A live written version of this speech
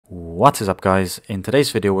What is up, guys? In today's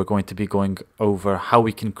video we're going to be going over how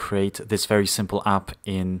we can create this very simple app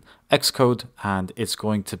in Xcode, and it's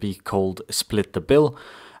going to be called Split the Bill.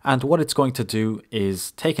 And what it's going to do is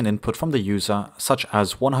take an input from the user, such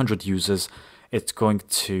as 100 users. It's going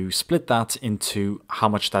to split that into how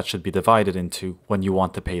much that should be divided into when you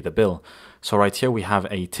want to pay the bill. So right here we have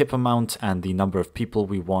a tip amount and the number of people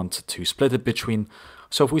we want to split it between.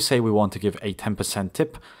 So if we say we want to give a 10%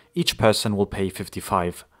 tip, each person will pay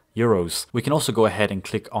 55 euros. We can also go ahead and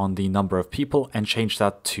click on the number of people and change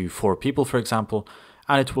that to 4 people, for example,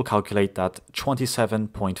 and it will calculate that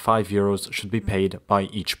 27.5 euros should be paid by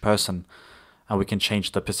each person. And we can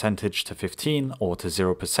change the percentage to 15 or to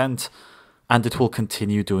 0%, and it will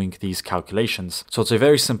continue doing these calculations. So it's a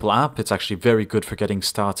very simple app. It's actually very good for getting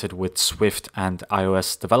started with Swift and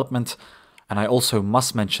iOS development. And I also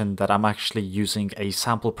must mention that I'm actually using a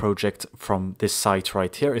sample project from this site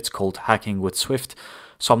right here. It's called Hacking with Swift.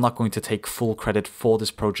 So I'm not going to take full credit for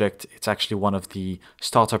this project. It's actually one of the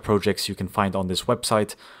starter projects you can find on this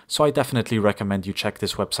website. So I definitely recommend you check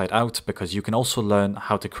this website out, because you can also learn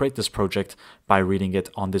how to create this project by reading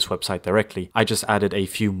it on this website directly. I just added a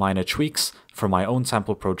few minor tweaks for my own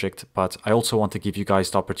sample project, but I also want to give you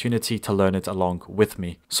guys the opportunity to learn it along with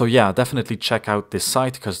me. So yeah, definitely check out this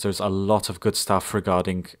site, because there's a lot of good stuff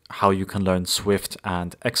regarding how you can learn Swift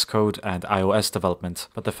and Xcode and iOS development.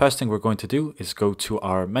 But the first thing we're going to do is go to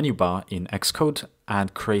our menu bar in Xcode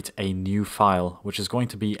and create a new file, which is going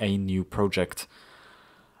to be a new project.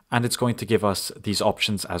 And it's going to give us these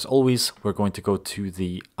options as always. We're going to go to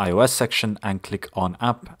the iOS section and click on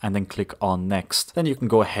App, and then click on Next. Then you can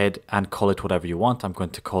go ahead and call it whatever you want. I'm going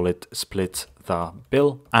to call it Split the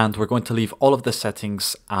Bill. And we're going to leave all of the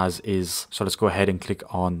settings as is. So let's go ahead and click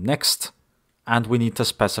on Next. And we need to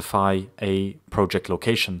specify a project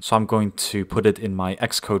location. So I'm going to put it in my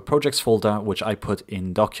Xcode projects folder, which I put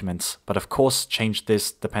in Documents. But of course, change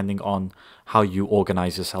this depending on how you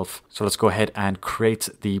organize yourself. So let's go ahead and create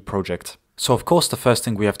the project. So of course, the first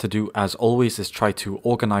thing we have to do, as always, is try to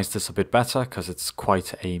organize this a bit better, because it's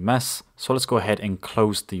quite a mess. So let's go ahead and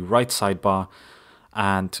close the right sidebar.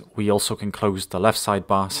 And we also can close the left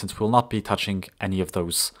sidebar, since we'll not be touching any of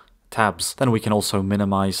those tabs. Then we can also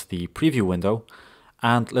minimize the preview window,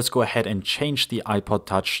 and let's go ahead and change the iPod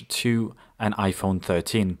Touch to an iPhone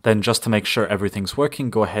 13. Then just to make sure everything's working,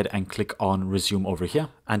 go ahead and click on resume over here,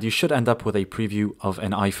 and you should end up with a preview of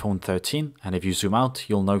an iPhone 13. And if you zoom out,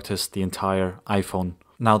 you'll notice the entire iPhone.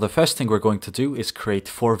 Now the first thing we're going to do is create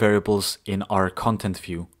 4 variables in our content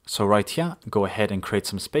view. So right here, go ahead and create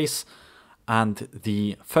some space. And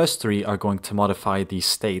the first 3 are going to modify the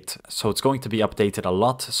state. So it's going to be updated a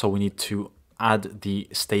lot. So we need to add the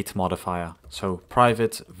state modifier. So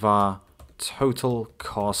private var total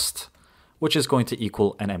cost, which is going to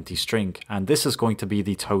equal an empty string. And this is going to be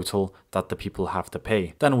the total that the people have to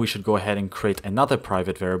pay. Then we should go ahead and create another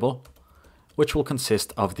private variable, which will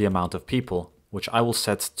consist of the amount of people, which I will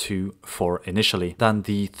set to 4 initially. Then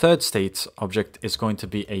the third state object is going to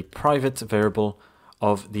be a private variable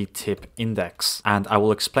of the tip index. And I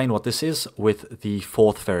will explain what this is with the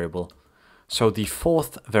 4th variable. So the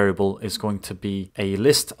 4th variable is going to be a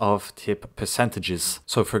list of tip percentages.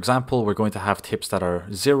 So for example, we're going to have tips that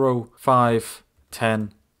are 0, 5,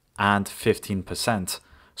 10, and 15%.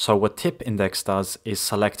 So what tip index does is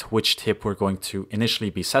select which tip we're going to initially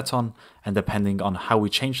be set on, and depending on how we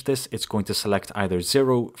change this, it's going to select either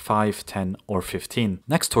 0, 5, 10, or 15.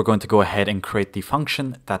 Next, we're going to go ahead and create the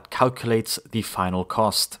function that calculates the final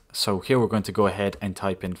cost. So here we're going to go ahead and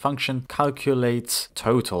type in function calculate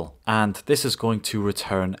total, and this is going to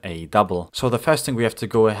return a double. So the first thing we have to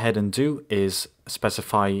go ahead and do is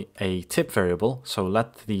specify a tip variable. So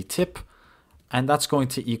let the tip, and that's going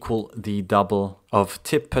to equal the double of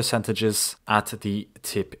tip percentages at the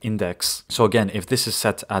tip index. So again, if this is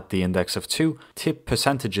set at the index of 2, tip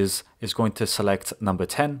percentages is going to select number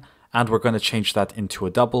 10, and we're going to change that into a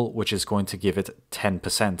double, which is going to give it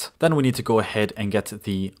 10%. Then we need to go ahead and get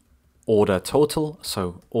the order total.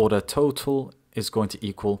 So order total is going to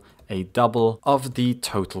equal a double of the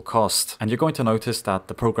total cost. And you're going to notice that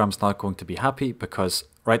the program's not going to be happy, because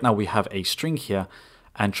right now we have a string here,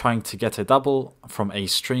 and trying to get a double from a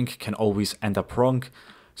string can always end up wrong.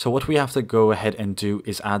 So what we have to go ahead and do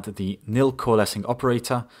is add the nil coalescing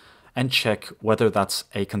operator and check whether that's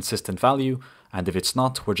a consistent value. And if it's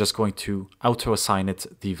not, we're just going to auto assign it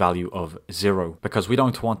the value of 0, because we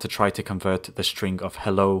don't want to try to convert the string of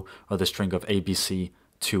hello or the string of ABC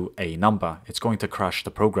to a number. It's going to crash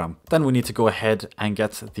the program. Then we need to go ahead and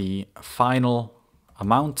get the final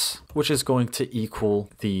amount, which is going to equal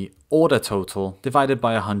the order total divided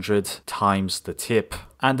by 100 times the tip.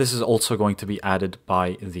 And this is also going to be added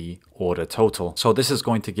by the order total. So this is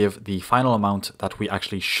going to give the final amount that we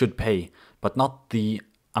actually should pay, but not the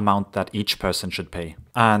amount that each person should pay.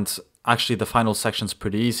 And actually the final section is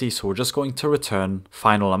pretty easy. So we're just going to return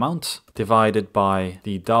final amount divided by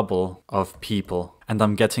the double of people. And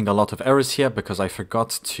I'm getting a lot of errors here because I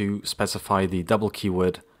forgot to specify the double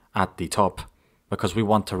keyword at the top, because we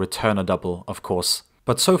want to return a double, of course.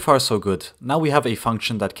 But so far so good. Now we have a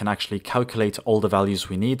function that can actually calculate all the values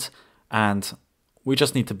we need, and we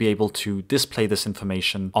just need to be able to display this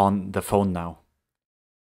information on the phone now.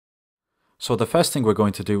 So the first thing we're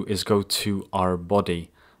going to do is go to our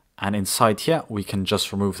body, and inside here we can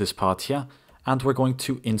just remove this part here, and we're going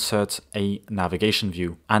to insert a navigation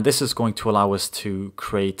view. And this is going to allow us to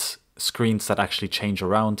create screens that actually change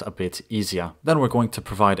around a bit easier. Then we're going to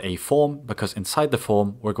provide a form, because inside the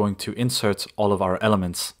form we're going to insert all of our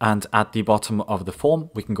elements. And at the bottom of the form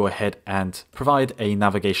we can go ahead and provide a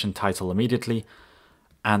navigation title immediately.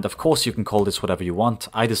 And of course you can call this whatever you want.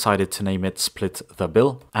 I decided to name it Split the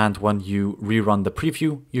Bill. And when you rerun the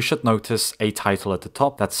preview, you should notice a title at the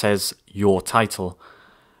top that says your title.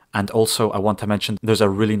 And also I want to mention there's a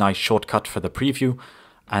really nice shortcut for the preview,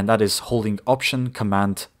 and that is holding Option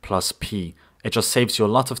Command plus P. It just saves you a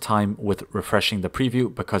lot of time with refreshing the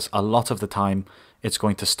preview, because a lot of the time it's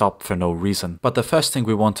going to stop for no reason. But the first thing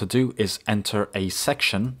we want to do is enter a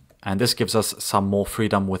section, and this gives us some more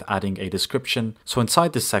freedom with adding a description. So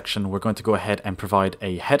inside this section, we're going to go ahead and provide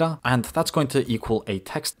a header, and that's going to equal a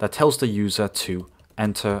text that tells the user to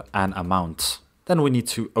enter an amount. Then we need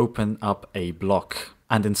to open up a block.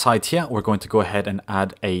 And inside here, we're going to go ahead and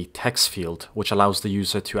add a text field, which allows the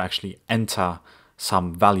user to actually enter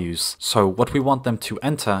some values. So what we want them to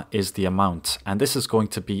enter is the amount, and this is going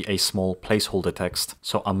to be a small placeholder text.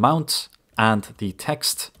 So amount, and the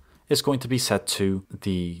text is going to be set to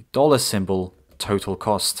the $ total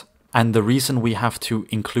cost. And the reason we have to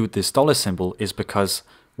include this $ is because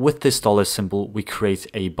with this $ we create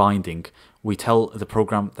a binding. We tell the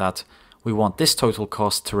program that we want this total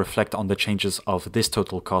cost to reflect on the changes of this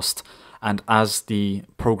total cost. And as the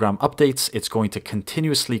program updates, it's going to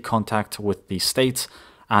continuously contact with the state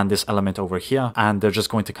and this element over here, and they're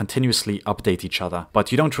just going to continuously update each other.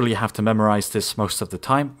 But you don't really have to memorize this most of the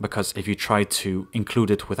time, because if you try to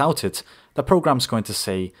include it without it, the program's going to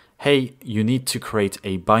say, hey, you need to create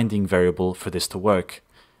a binding variable for this to work.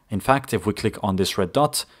 In fact, if we click on this red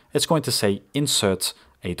dot, it's going to say insert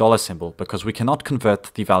a $, because we cannot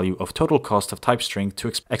convert the value of total cost of type string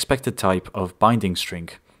to expected type of binding string.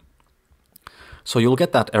 So you'll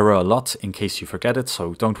get that error a lot in case you forget it,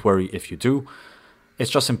 so don't worry if you do.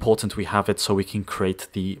 It's just important we have it so we can create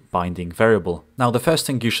the binding variable. Now the first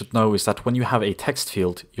thing you should know is that when you have a text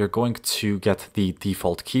field, you're going to get the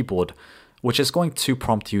default keyboard, which is going to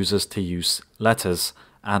prompt users to use letters.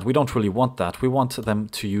 And we don't really want that. We want them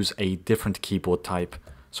to use a different keyboard type.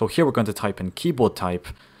 So here we're going to type in keyboard type,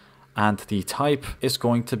 and the type is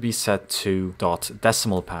going to be set to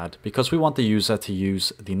 .decimal pad, because we want the user to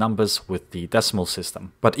use the numbers with the decimal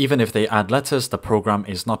system. But even if they add letters, the program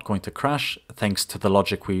is not going to crash thanks to the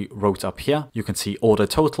logic we wrote up here. You can see order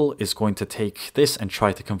total is going to take this and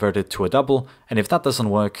try to convert it to a double, and if that doesn't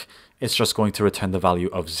work, it's just going to return the value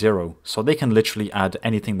of 0. So they can literally add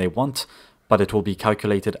anything they want, but it will be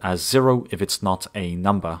calculated as 0 if it's not a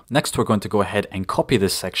number. Next, we're going to go ahead and copy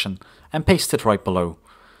this section and paste it right below.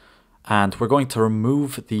 And we're going to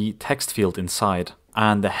remove the text field inside.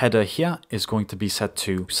 And the header here is going to be set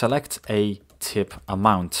to select a tip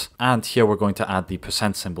amount. And here we're going to add the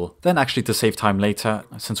 % symbol. Then actually, to save time later,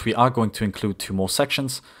 since we are going to include 2 more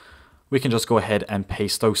sections, we can just go ahead and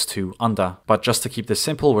paste those 2 under. But just to keep this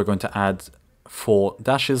simple, we're going to add 4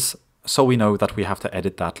 dashes so we know that we have to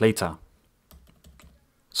edit that later.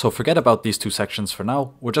 So forget about these 2 sections for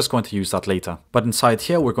now, we're just going to use that later. But inside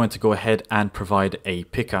here, we're going to go ahead and provide a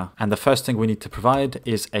picker. And the first thing we need to provide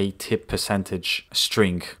is a tip %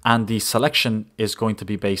 string. And the selection is going to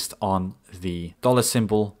be based on the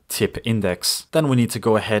 $ tip index. Then we need to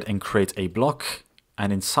go ahead and create a block.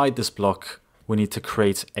 And inside this block, we need to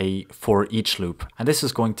create a for each loop. And this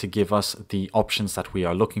is going to give us the options that we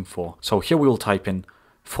are looking for. So here we will type in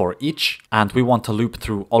for each, and we want to loop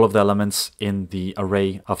through all of the elements in the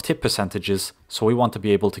array of tip %, so we want to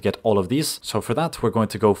be able to get all of these. So for that, we're going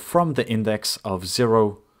to go from the index of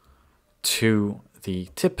 0 to the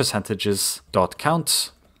tip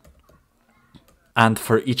 %count, and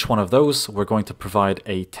for each one of those, we're going to provide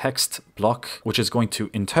a text block, which is going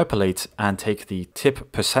to interpolate and take the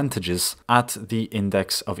tip % at the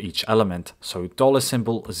index of each element, so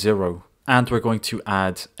 $0. and we're going to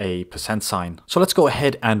add a %sign. So let's go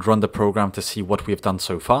ahead and run the program to see what we've done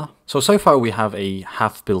so far. So far we have a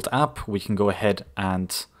half-built app. We can go ahead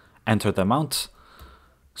and enter the amount.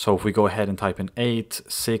 So if we go ahead and type in 8,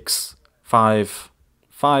 6, 5,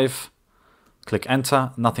 5, click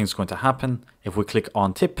enter, nothing's going to happen. If we click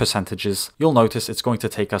on tip percentages, you'll notice it's going to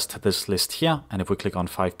take us to this list here. And if we click on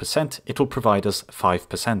 5%, it will provide us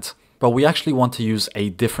 5%. But we actually want to use a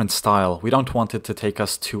different style. We don't want it to take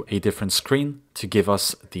us to a different screen to give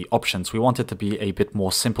us the options. We want it to be a bit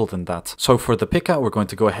more simple than that. So for the picker, we're going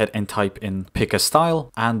to go ahead and type in picker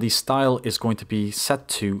style, and the style is going to be set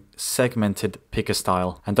to segmented picker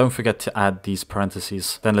style. And don't forget to add these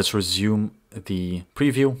parentheses. Then let's resume the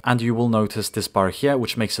preview, and you will notice this bar here,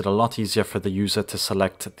 which makes it a lot easier for the user to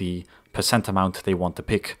select the % amount they want to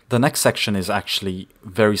pick. The next section is actually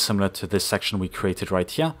very similar to this section we created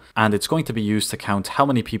right here, and it's going to be used to count how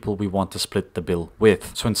many people we want to split the bill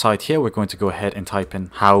with. So inside here, we're going to go ahead and type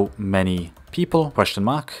in how many people, ?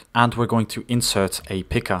 And we're going to insert a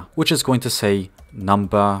picker, which is going to say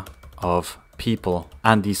number of people.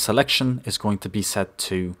 And the selection is going to be set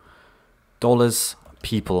to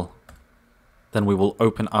 $people. Then we will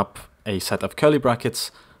open up a set of curly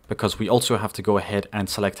brackets, because we also have to go ahead and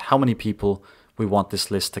select how many people we want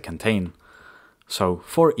this list to contain. So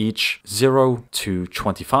for each 0 to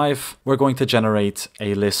 25, we're going to generate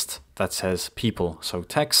a list that says people. So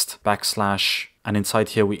text, \, and inside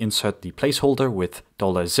here we insert the placeholder with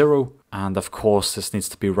 $0. And of course, this needs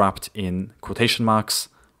to be wrapped in quotation marks,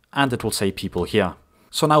 and it will say people here.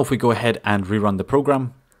 So now if we go ahead and rerun the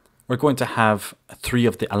program, we're going to have 3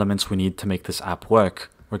 of the elements we need to make this app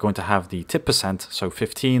work. We're going to have the tip %, so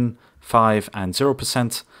 15, 5, and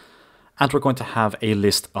 0%. And we're going to have a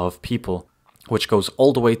list of people, which goes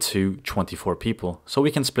all the way to 24 people. So we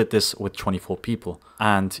can split this with 24 people.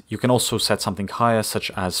 And you can also set something higher, such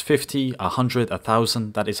as 50, 100,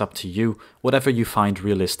 1,000. That is up to you, whatever you find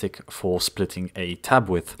realistic for splitting a tab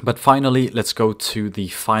with. But finally, let's go to the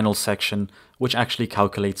final section, which actually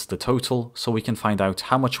calculates the total, so we can find out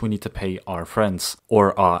how much we need to pay our friends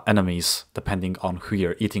or our enemies, depending on who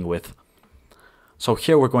you're eating with. So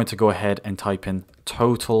here we're going to go ahead and type in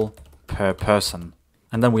total per person.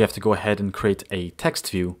 And then we have to go ahead and create a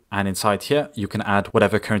text view. And inside here, you can add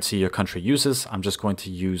whatever currency your country uses. I'm just going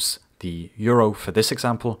to use the euro for this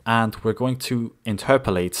example. And we're going to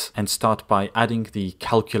interpolate and start by adding the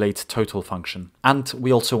calculate total function. And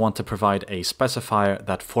we also want to provide a specifier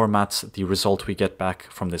that formats the result we get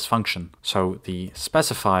back from this function. So the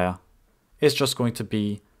specifier is just going to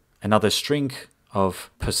be another string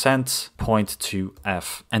of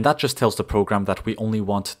 %.2f. And that just tells the program that we only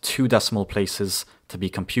want 2 decimal places to be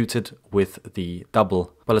computed with the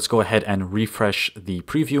double. But let's go ahead and refresh the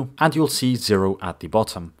preview, and you'll see 0 at the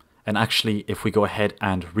bottom. And actually, if we go ahead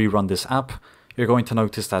and rerun this app, you're going to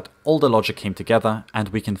notice that all the logic came together and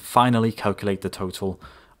we can finally calculate the total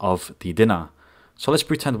of the dinner. So let's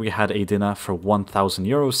pretend we had a dinner for 1,000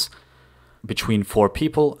 euros. Between 4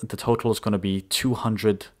 people, the total is going to be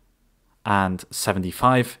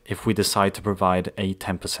 275 if we decide to provide a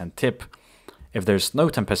 10% tip. If there's no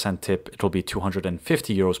 10% tip, it'll be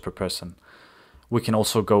 250 euros per person. We can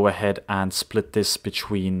also go ahead and split this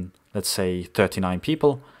between, let's say, 39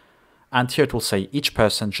 people. And here it will say each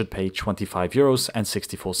person should pay 25 euros and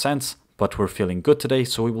 64 cents, but we're feeling good today,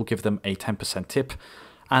 so we will give them a 10% tip,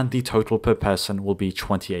 and the total per person will be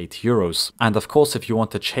 28 euros. And of course, if you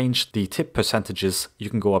want to change the tip percentages, you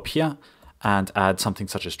can go up here and add something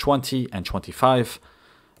such as 20 and 25.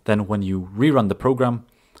 Then when you rerun the program,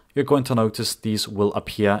 you're going to notice these will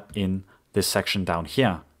appear in this section down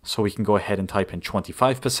here. So we can go ahead and type in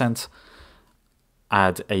 25%,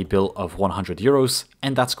 add a bill of 100 euros,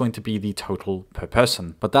 and that's going to be the total per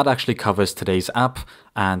person. But that actually covers today's app.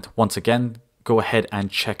 And once again, go ahead and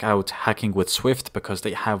check out Hacking with Swift, because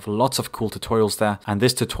they have lots of cool tutorials there. And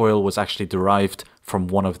this tutorial was actually derived from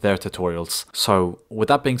one of their tutorials. So with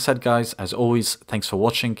that being said, guys, as always, thanks for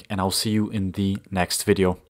watching, and I'll see you in the next video.